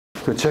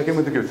So check in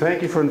with the group.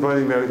 Thank you for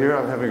inviting me out here.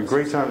 I'm having a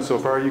great time so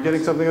far. Are you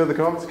getting something out of the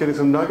comments? Getting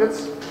some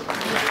nuggets?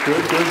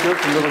 Good, good, good.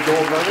 Some little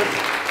gold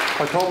nuggets.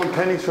 I call them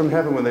pennies from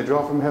heaven. When they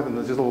drop from heaven,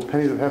 there's just little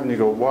pennies of heaven. You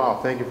go,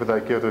 wow, thank you for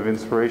that gift of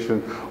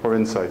inspiration or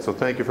insight. So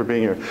thank you for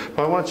being here.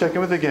 But I want to check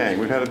in with the gang.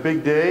 We've had a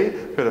big day.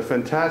 We've had a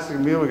fantastic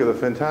meal. We've got a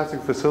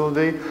fantastic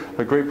facility.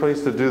 A great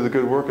place to do the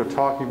good work of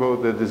talking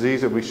about the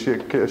disease that we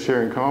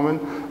share in common,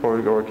 or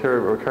a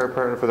care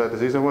partner for that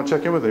disease. I want to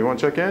check in with you. You want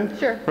to check in?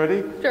 Sure.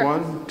 Ready? Sure.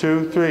 1,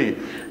 2, 3.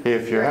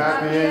 If you're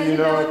happy and you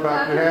know it,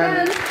 clap your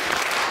hands.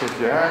 If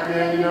you're happy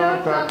and you know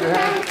it, clap your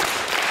hands.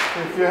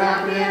 If you're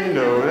happy and you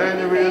know it and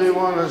you really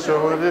want to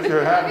show it, if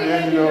you're happy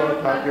and you know it,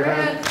 clap your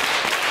hands.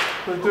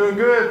 We're doing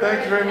good.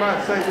 Thank you very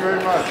much. Thank you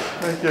very much.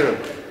 Thank you.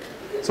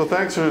 So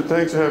thanks for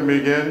having me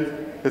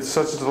again. It's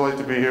such a delight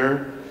to be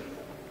here.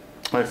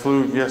 I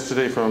flew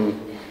yesterday from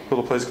a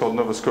little place called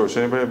Nova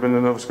Scotia. Anybody been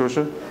to Nova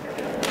Scotia?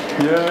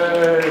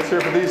 Yay! Let's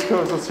hear for the East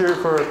Coast. Let's hear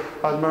for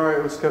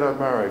Admire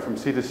Admire from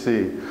sea to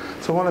sea.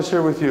 So I want to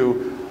share with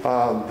you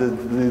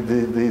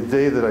the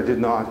day that I did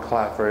not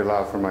clap very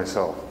loud for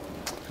myself.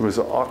 It was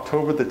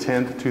October the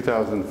 10th,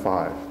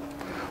 2005.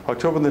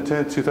 October the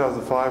 10th,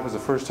 2005 was the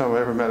first time I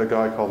ever met a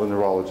guy called a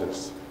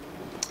neurologist.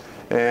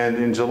 And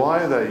in July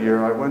of that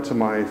year, I went to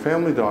my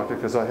family doctor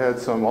because I had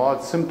some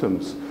odd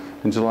symptoms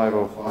in July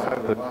of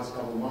 2005. The last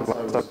couple of months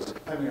I was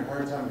having a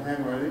hard time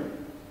handwriting,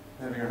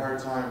 having a hard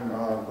time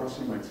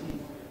brushing my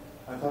teeth.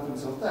 I thought to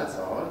myself, that's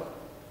odd.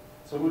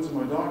 So I went to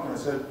my doctor and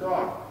I said,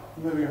 Doc,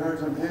 I'm having a hard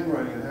time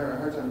handwriting and having a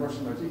hard time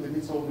brushing my teeth. And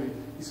he told me,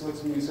 he looked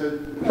at me and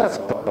said, that's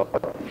odd.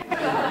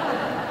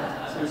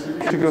 So he said,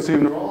 you should go see a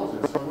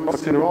neurologist. So I went to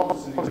see a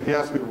neurologist and he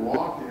asked me to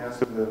walk, he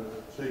asked me to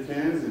shake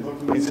hands, he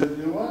looked at me and said,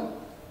 you know what?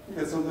 You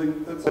got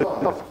something that's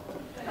odd.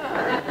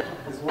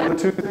 It's one of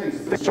two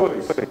things, it's a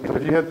choice.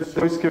 If you had this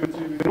choice given to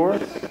you before,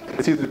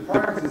 it's either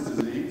Parkinson's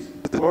disease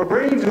or a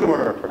brain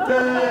tumor.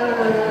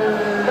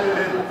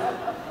 Yay!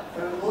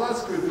 Well,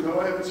 that's good to know.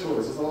 I have a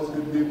choice. It's always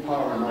good to be in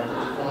power in life.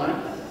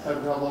 I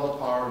have a lot of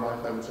power in life.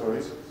 I have a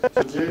choice.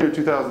 So January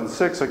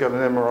 2006, I got an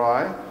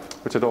MRI,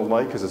 which I don't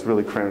like because it's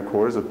really cramped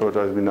quarters. It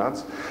drives me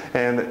nuts.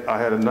 And I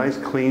had a nice,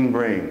 clean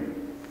brain,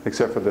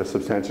 except for the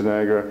substantia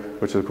nigra,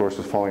 which of course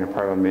was falling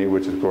apart on me,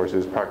 which of course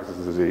is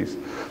Parkinson's disease.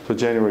 So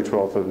January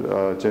 12th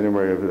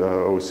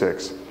of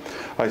 06.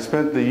 I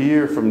spent the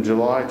year from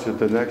July to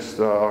the next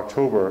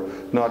October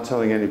not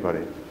telling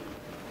anybody.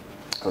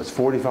 I was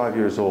 45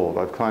 years old.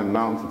 I've climbed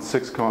mountains in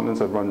 6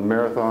 continents. I've run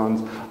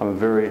marathons. I'm a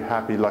very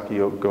happy, lucky,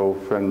 go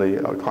friendly,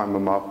 climb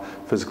them up,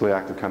 physically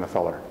active kind of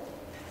feller.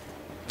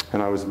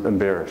 And I was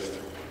embarrassed.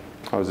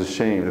 I was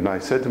ashamed. And I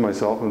said to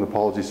myself, and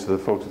apologies to the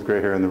folks with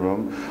gray hair in the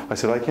room, I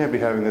said, I can't be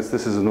having this.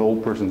 This is an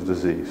old person's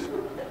disease.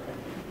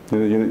 You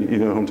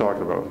know who I'm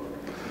talking about.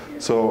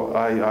 So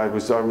I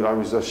was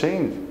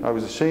ashamed. I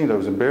was ashamed. I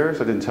was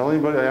embarrassed. I didn't tell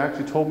anybody. I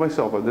actually told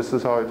myself, this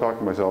is how I talk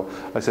to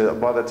myself. I said,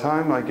 by the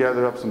time I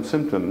gather up some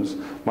symptoms,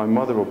 my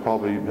mother will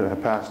probably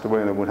have passed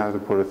away and I wouldn't have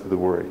to put her through the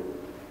worry.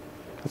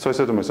 That's what I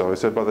said to myself. I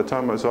said, by the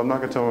time, so I'm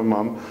not going to tell my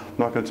mom, I'm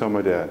not going to tell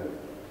my dad.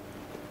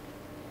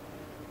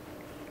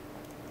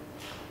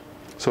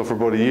 So for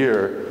about a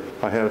year,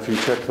 I had a few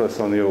checklists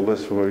on the old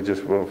list from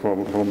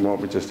what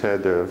we just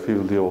had there, a few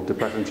of the old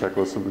depression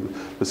checklists,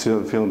 the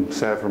feeling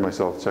sad for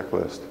myself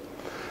checklist.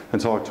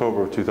 Until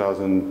October of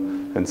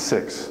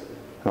 2006. And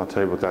I'll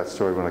tell you about that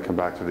story when I come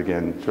back to it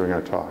again during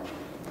our talk.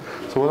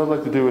 So what I'd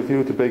like to do with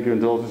you, to beg your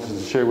indulgence,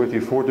 is to share with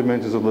you 4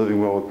 dimensions of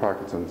living well with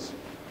Parkinson's.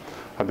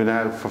 I've been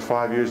at it for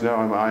 5 years now.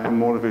 I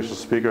am a motivational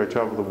speaker. I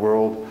travel the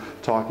world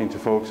talking to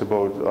folks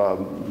about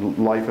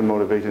life and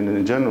motivation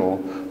in general,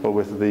 but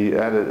with the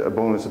added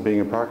bonus of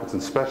being a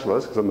Parkinson's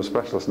specialist, because I'm a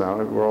specialist now.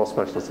 We're all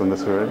specialists in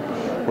this area.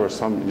 Of course,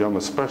 I'm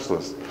a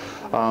specialist.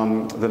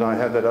 Then I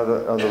had that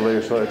other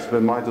layer. So it's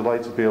been my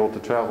delight to be able to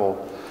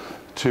travel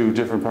to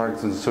different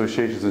Parkinson's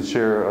associations and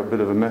share a bit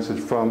of a message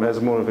from, as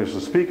a motivational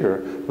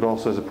speaker, but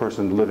also as a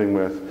person living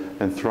with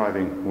and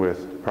thriving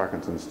with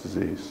Parkinson's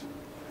disease.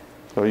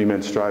 Oh, you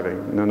meant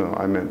striving. No,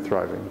 I meant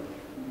thriving.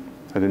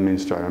 I didn't mean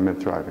striving, I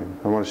meant thriving.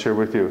 I want to share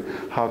with you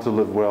how to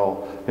live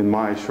well in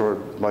my short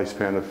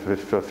lifespan of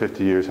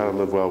 50 years, how to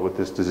live well with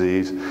this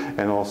disease,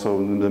 and also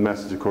the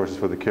message, of course, is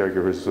for the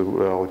caregivers,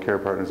 all the care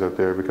partners out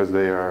there, because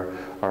they are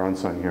our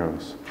unsung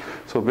heroes.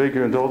 So, beg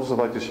your indulgence, I'd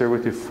like to share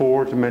with you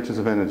 4 dimensions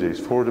of energies,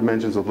 4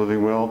 dimensions of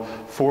living well,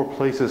 4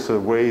 places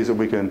of ways that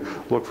we can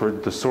look for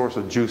the source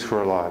of juice for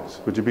our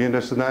lives. Would you be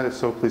interested in that? If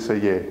so, please say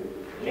yay.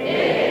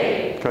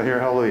 Yay! Can I hear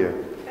hallelujah?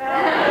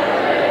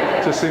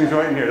 Just seems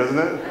right in here, doesn't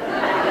it?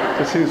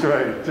 Just seems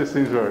right. Just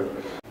seems right.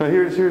 Now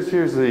here's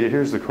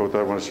the quote that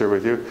I want to share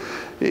with you.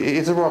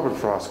 It's a Robert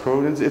Frost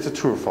quote. It's a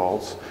true or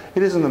false.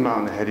 It isn't the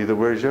mountain ahead of you that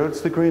wears you out.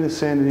 It's the grain of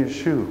sand in your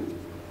shoe.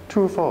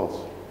 True or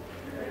false?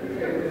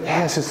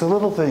 Yes, it's the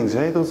little things,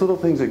 eh? Those little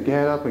things that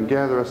gather up and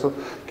gather us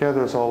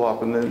all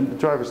up, and then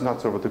drive us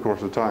nuts over the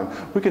course of time.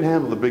 We can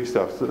handle the big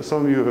stuff.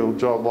 Some of you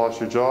have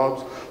lost your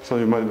jobs. Some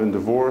of you might have been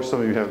divorced.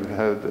 Some of you have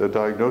had a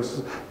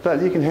diagnosis.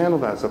 That you can handle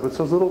that stuff. It's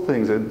those little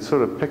things that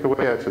sort of pick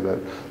away at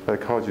you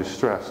that cause you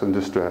stress and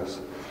distress.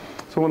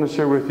 So I want to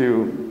share with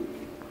you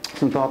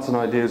some thoughts and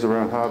ideas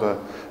around how to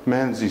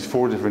manage these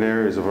 4 different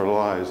areas of our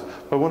lives.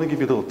 But I want to give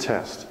you a little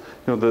test.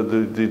 You know,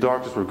 the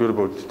doctors were good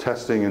about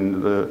testing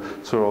and the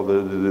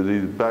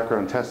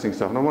background testing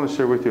stuff. And I want to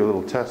share with you a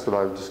little test that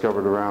I've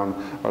discovered around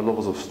our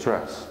levels of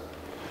stress.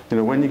 You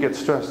know, when you get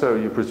stressed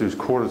out, you produce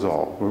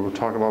cortisol. We were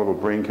talking a lot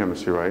about brain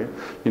chemistry, right?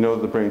 You know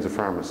that the brain's a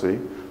pharmacy.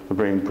 The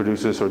brain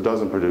produces or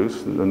doesn't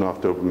produce enough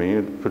dopamine.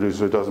 It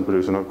produces or doesn't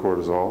produce enough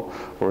cortisol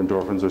or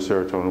endorphins or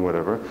serotonin or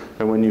whatever.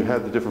 And when you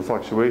have the different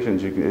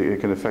fluctuations, it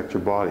can affect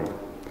your body.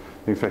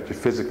 It can affect you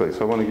physically.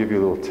 So I want to give you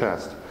a little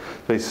test.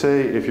 They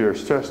say if you're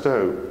stressed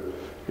out,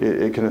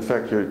 it can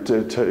affect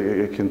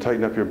it can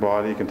tighten up your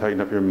body, it can tighten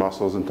up your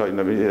muscles and tighten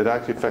up, it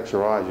actually affects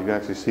your eyes, you can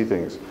actually see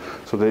things.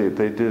 So they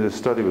did a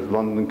study with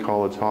London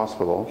College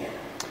Hospital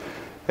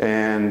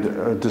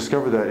and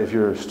discovered that if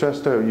you're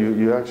stressed out,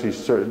 you actually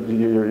start,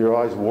 your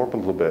eyes warp a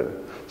little bit.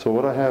 So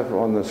what I have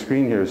on the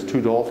screen here is 2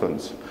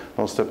 dolphins.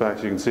 I'll step back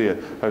so you can see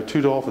it. I have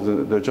 2 dolphins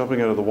and they're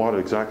jumping out of the water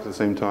exactly at the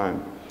same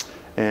time.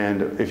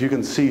 And if you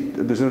can see,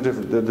 there's no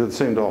difference, they're the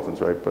same dolphins,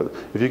 right? But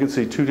if you can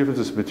see 2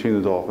 differences between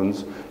the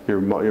dolphins,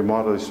 you're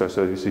moderately stressed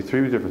out. You see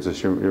 3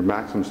 differences, you're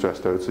maximum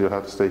stressed out, so you'll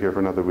have to stay here for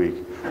another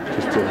week.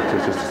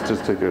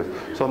 Just take it.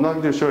 So I'm not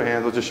going to do a show of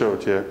hands, I'll just show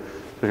it to you.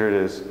 So here it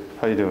is.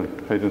 How you doing?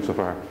 How you doing so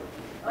far?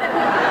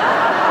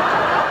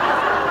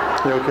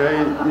 You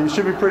okay? You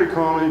should be pretty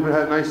calm. You've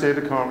had a nice day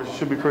to calm, but you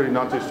should be pretty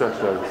not too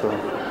stressed out.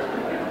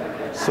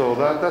 So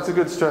that's a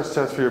good stress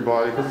test for your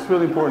body, because it's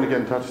really important to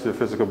get in touch with your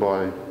physical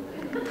body.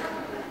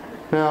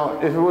 Now,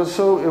 if it was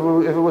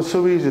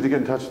so easy to get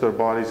in touch with our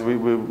bodies, we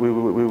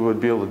would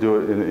be able to do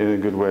it in a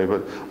good way.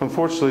 But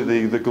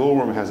unfortunately, the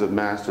glowworm has it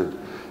mastered,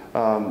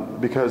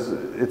 because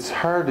it's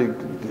hard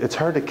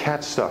to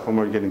catch stuff when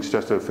we're getting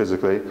stressed out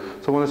physically.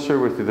 So I want to share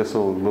with you this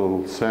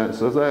little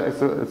sentence.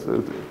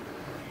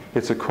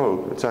 It's a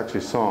quote. It's actually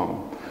a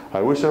song.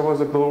 I wish I was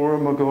a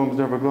glowworm. A glowworm's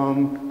never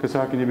glum. Because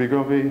how can you be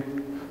grumpy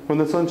when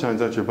the sun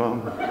shines at your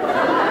bum?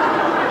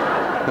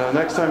 Now,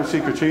 next time you see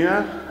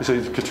Katrina, you say,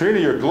 Katrina,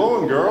 you're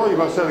glowing, girl. You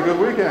must have had a good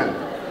weekend.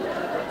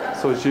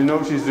 So she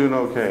knows she's doing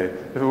okay.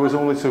 If it was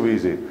only so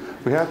easy.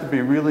 We have to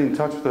be really in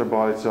touch with our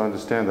bodies to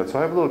understand that. So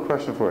I have a little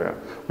question for you.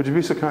 Would you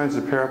be so kind as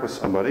to pair up with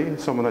somebody,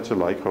 someone that you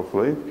like,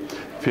 hopefully?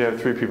 If you have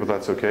 3 people,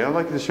 that's okay. I'd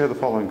like you to share the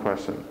following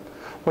question.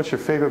 What's your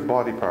favorite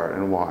body part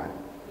and why?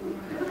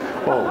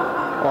 Oh,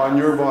 on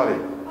your body.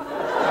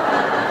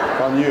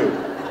 On you.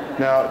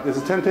 Now, there's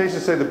a temptation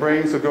to say the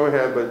brain, so go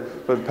ahead,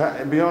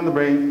 but beyond the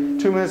brain,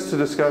 2 minutes to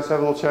discuss, have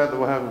a little chat, then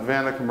we'll have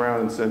Vanna come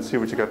around and see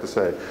what you got to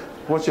say.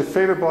 What's your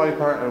favorite body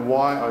part and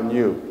why on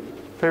you?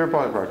 Favorite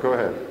body part, go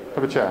ahead,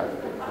 have a chat.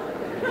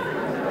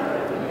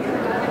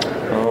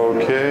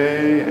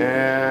 Okay,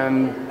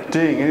 and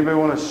ding. Anybody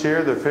want to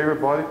share their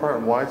favorite body part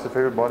and why it's their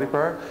favorite body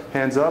part?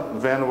 Hands up,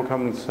 Vanna will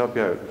come and help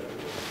you out.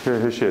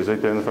 Here she is,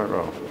 right there in the front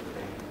row.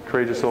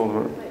 Courageous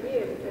soul.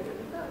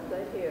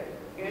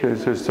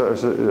 Is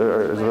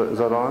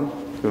that on?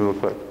 Give a little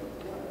clip.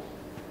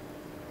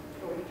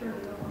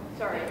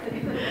 Sorry.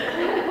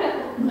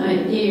 My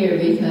ear,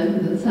 because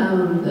of the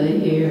sounds I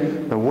hear.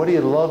 Now, what do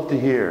you love to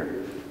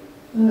hear?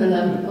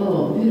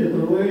 Oh,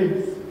 beautiful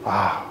words.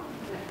 Ah,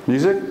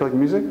 music? You like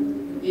music?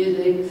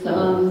 Music,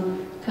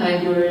 songs,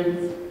 kind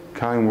words.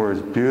 Kind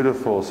words,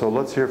 beautiful. So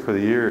let's hear for the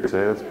ears.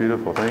 That's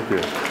beautiful. Thank you.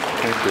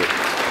 Thank you.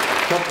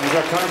 We've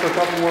got time for a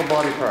couple more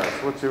body parts.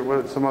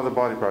 What some other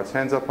body parts?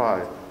 Hands up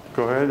high.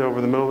 Go ahead,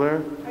 over the middle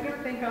there. I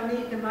don't think I'll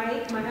need the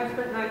mic. My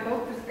husband and I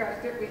both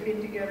discussed it. We've been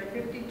together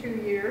 52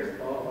 years.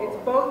 It's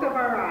both of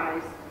our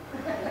eyes.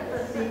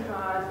 Because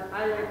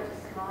I like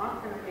to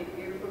smock and I make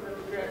beautiful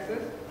little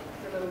dresses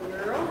for little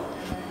girls.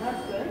 And my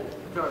husband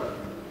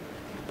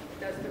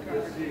does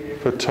photography.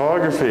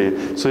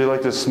 Photography. So you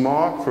like to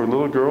smock for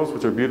little girls,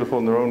 which are beautiful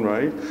in their own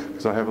right,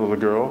 because I have a little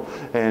girl,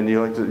 and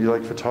you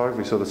like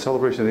photography. So the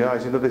celebration of the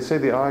eyes. You know, they say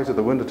the eyes are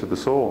the window to the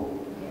soul.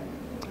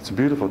 It's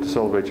beautiful to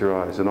celebrate your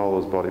eyes and all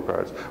those body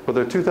parts. Well,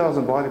 there are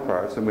 2,000 body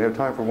parts, and we have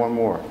time for one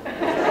more.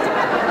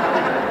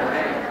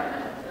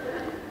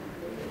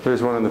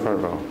 There's one in the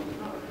front row.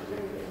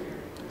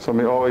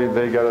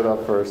 They got it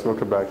up first. We'll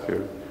come back to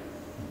you.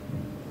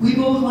 We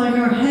both like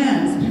our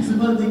hands because of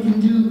what they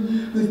can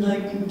do with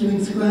like doing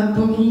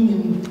scrapbooking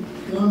and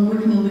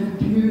working on the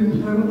computer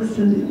and harvest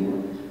and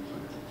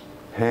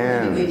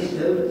hands. Anyway,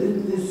 so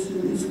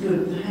it's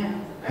good. The hands.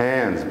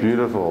 Hands,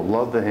 beautiful.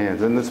 Love the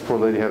hands. And this poor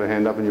lady had her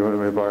hand up and you went to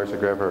my bar to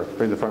grab her.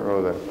 Right in the front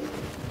row there.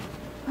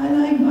 I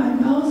like my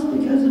mouth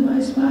because of my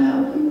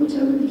smile. People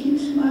tell me to keep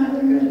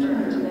smiling. I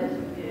try to.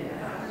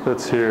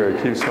 Let's hear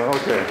it. Keep smiling.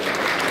 Okay.